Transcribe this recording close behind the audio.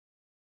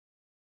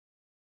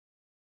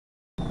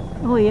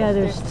Oh yeah,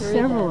 there's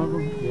several of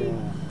them. Yeah.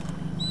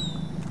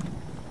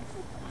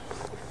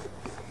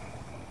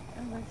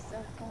 It looks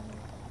so funny.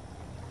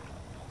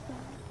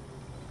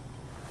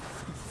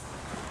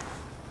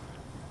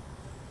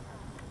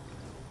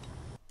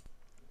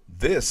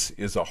 This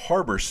is a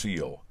harbor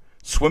seal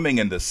swimming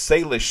in the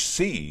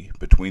Seals+Sea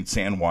between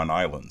San Juan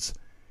Islands.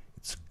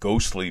 Its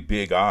ghostly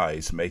big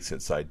eyes makes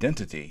its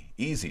identity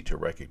easy to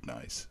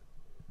recognize.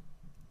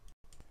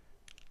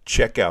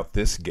 Check out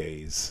this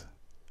gaze.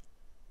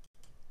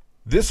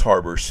 This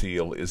harbor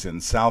seal is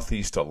in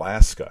southeast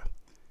Alaska.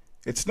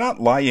 It's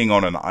not lying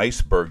on an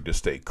iceberg to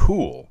stay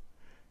cool.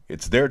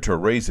 It's there to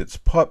raise its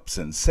pups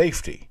in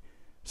safety.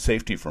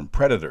 Safety from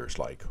predators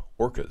like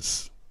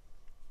orcas.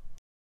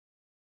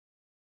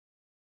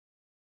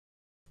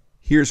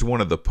 Here's one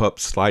of the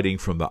pups sliding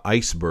from the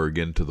iceberg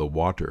into the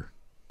water.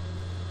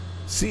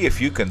 See if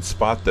you can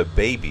spot the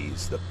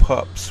babies, the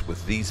pups,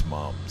 with these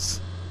moms.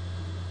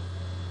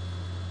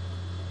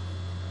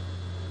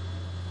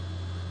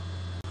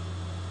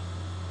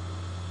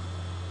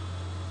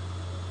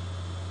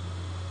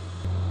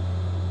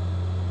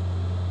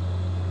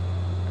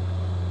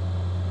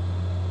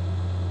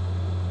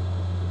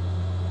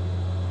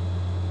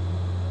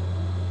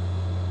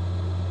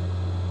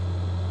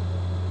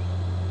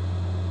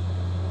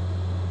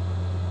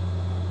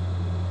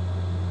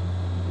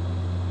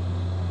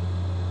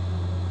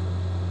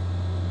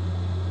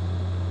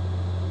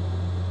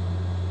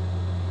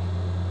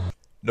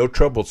 No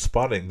trouble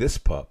spotting this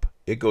pup.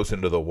 It goes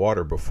into the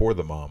water before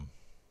the mom.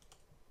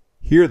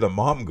 Here the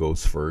mom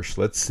goes first.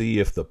 Let's see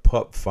if the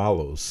pup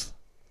follows.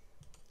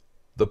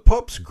 The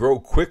pups grow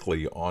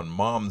quickly on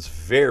mom's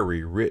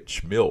very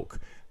rich milk.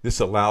 This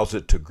allows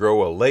it to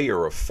grow a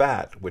layer of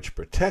fat which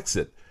protects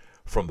it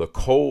from the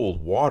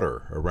cold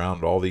water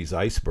around all these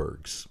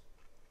icebergs.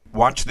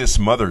 Watch this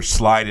mother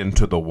slide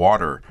into the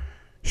water,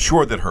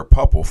 sure that her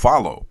pup will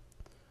follow.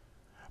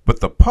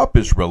 But the pup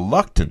is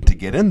reluctant to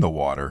get in the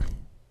water.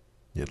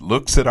 It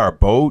looks at our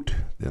boat,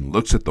 then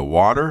looks at the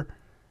water.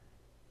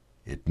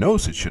 It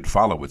knows it should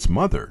follow its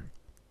mother,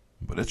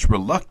 but it's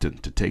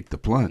reluctant to take the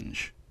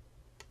plunge.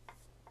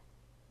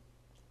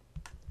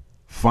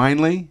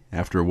 Finally,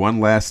 after one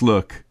last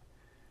look,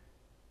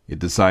 it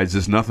decides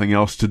there's nothing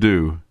else to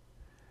do.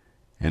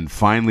 And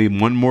finally,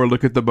 one more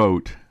look at the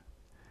boat,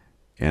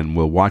 and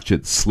we'll watch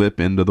it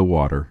slip into the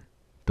water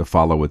to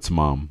follow its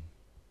mom.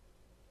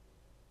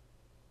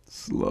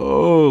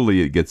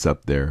 Slowly it gets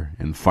up there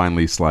and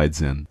finally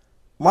slides in.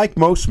 Like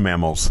most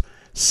mammals,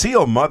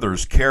 seal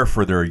mothers care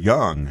for their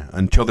young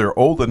until they're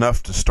old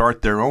enough to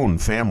start their own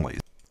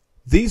families.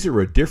 These are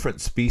a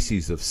different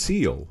species of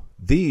seal.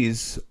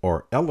 These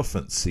are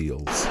elephant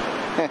seals.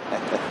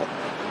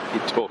 He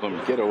told him,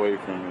 get away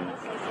from me.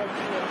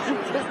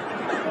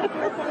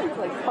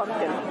 Like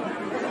pumpkin.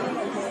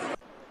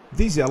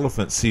 These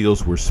elephant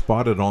seals were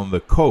spotted on the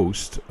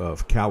coast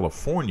of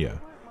California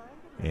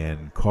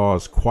and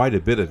caused quite a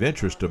bit of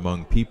interest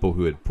among people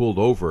who had pulled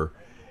over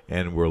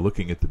and were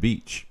looking at the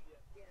beach.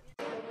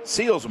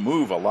 Seals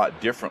move a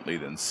lot differently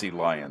than sea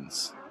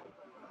lions.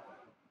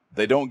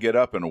 They don't get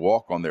up and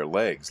walk on their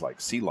legs like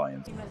sea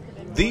lions.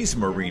 These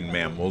marine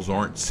mammals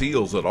aren't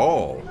seals at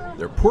all.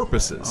 They're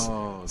porpoises,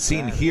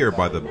 seen here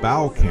by the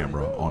bow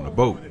camera on a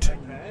boat.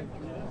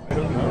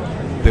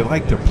 They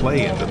like to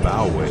play in the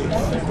bow wave.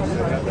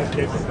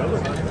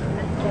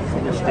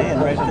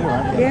 Staying right there,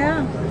 aren't they?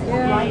 Yeah.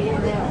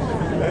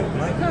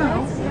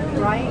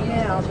 Right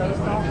now, those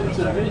dolphins.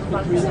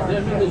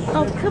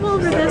 Oh, come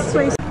over this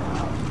way. Is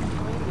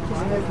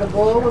the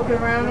bull looking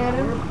around at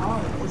him?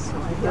 Oh,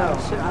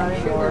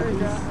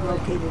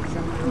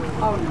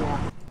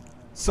 yeah.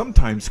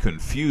 Sometimes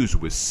confused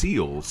with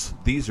seals,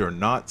 these are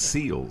not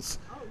seals.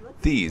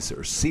 These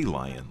are sea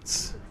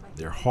lions.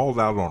 They're hauled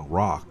out on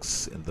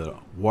rocks in the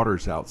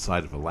waters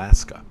outside of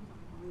Alaska.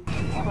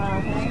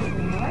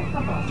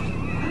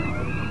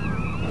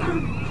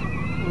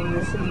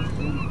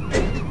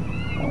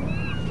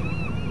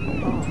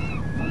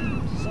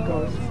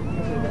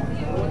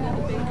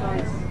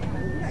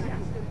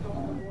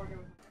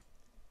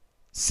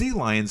 Sea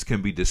lions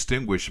can be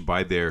distinguished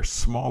by their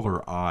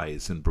smaller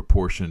eyes in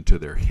proportion to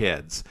their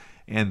heads,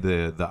 and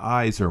the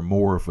eyes are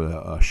more of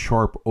a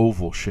sharp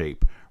oval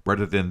shape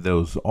rather than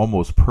those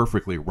almost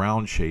perfectly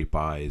round shape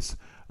eyes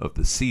of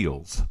the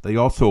seals. They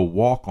also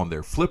walk on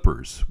their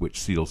flippers, which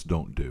seals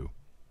don't do.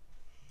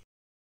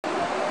 He's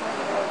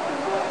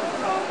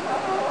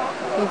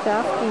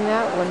asking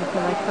that one,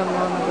 can I come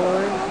on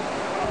board?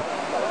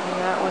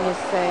 And that one is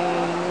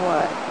saying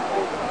what?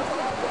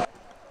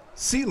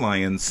 Sea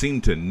lions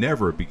seem to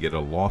never be at a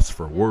loss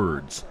for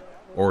words,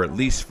 or at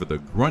least for the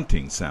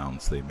grunting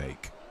sounds they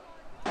make.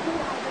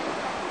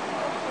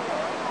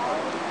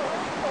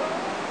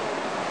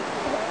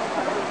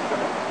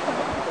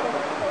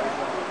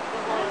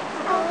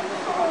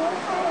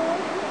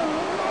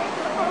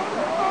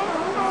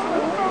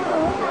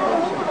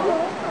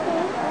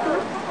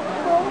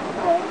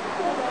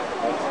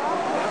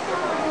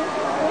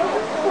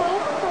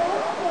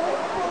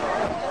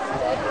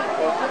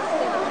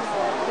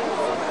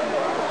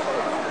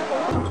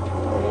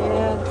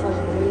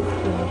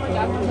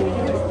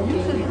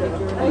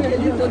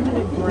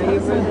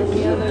 braver than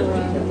the other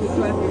ones.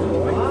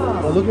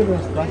 Oh, look at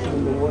those splashing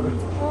in the water.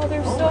 Oh,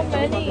 there's so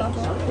many.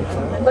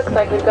 Looks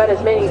like we've got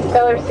as many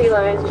feller sea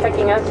lions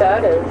checking us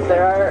out as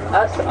there are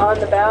us on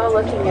the bow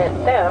looking at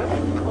them.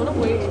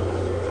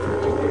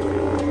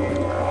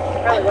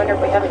 Probably wonder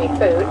if we have any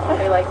food.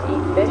 They like to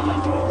eat fish,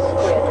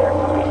 squid, or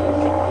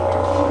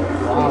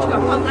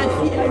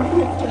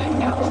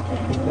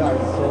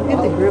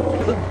Get the group.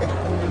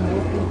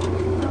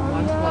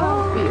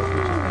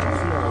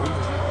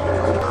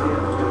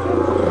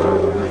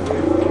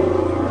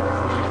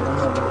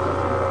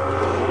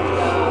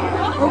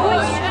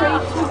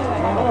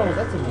 Oh,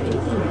 that's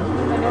amazing.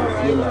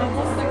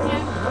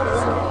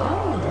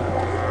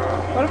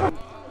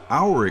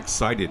 Our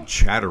excited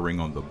chattering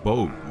on the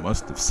boat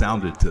must have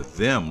sounded to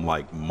them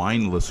like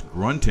mindless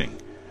grunting,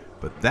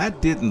 but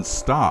that didn't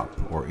stop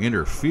or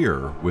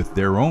interfere with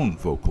their own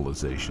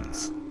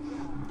vocalizations.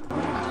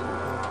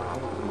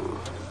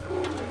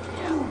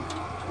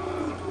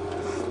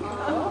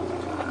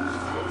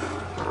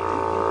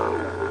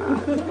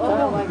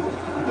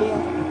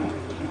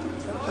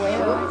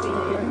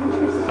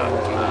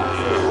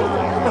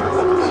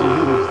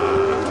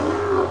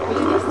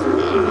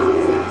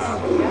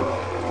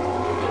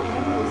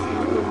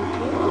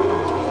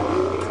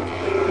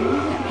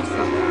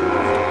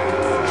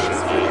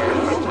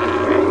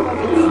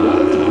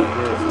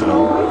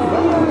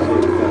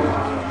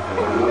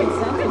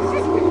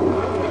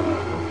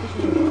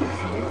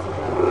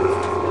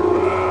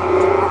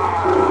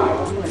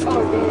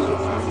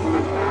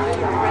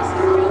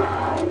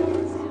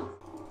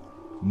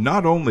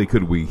 Not only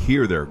could we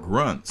hear their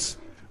grunts,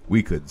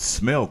 we could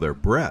smell their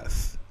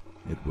breath.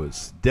 It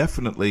was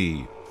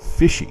definitely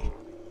fishy.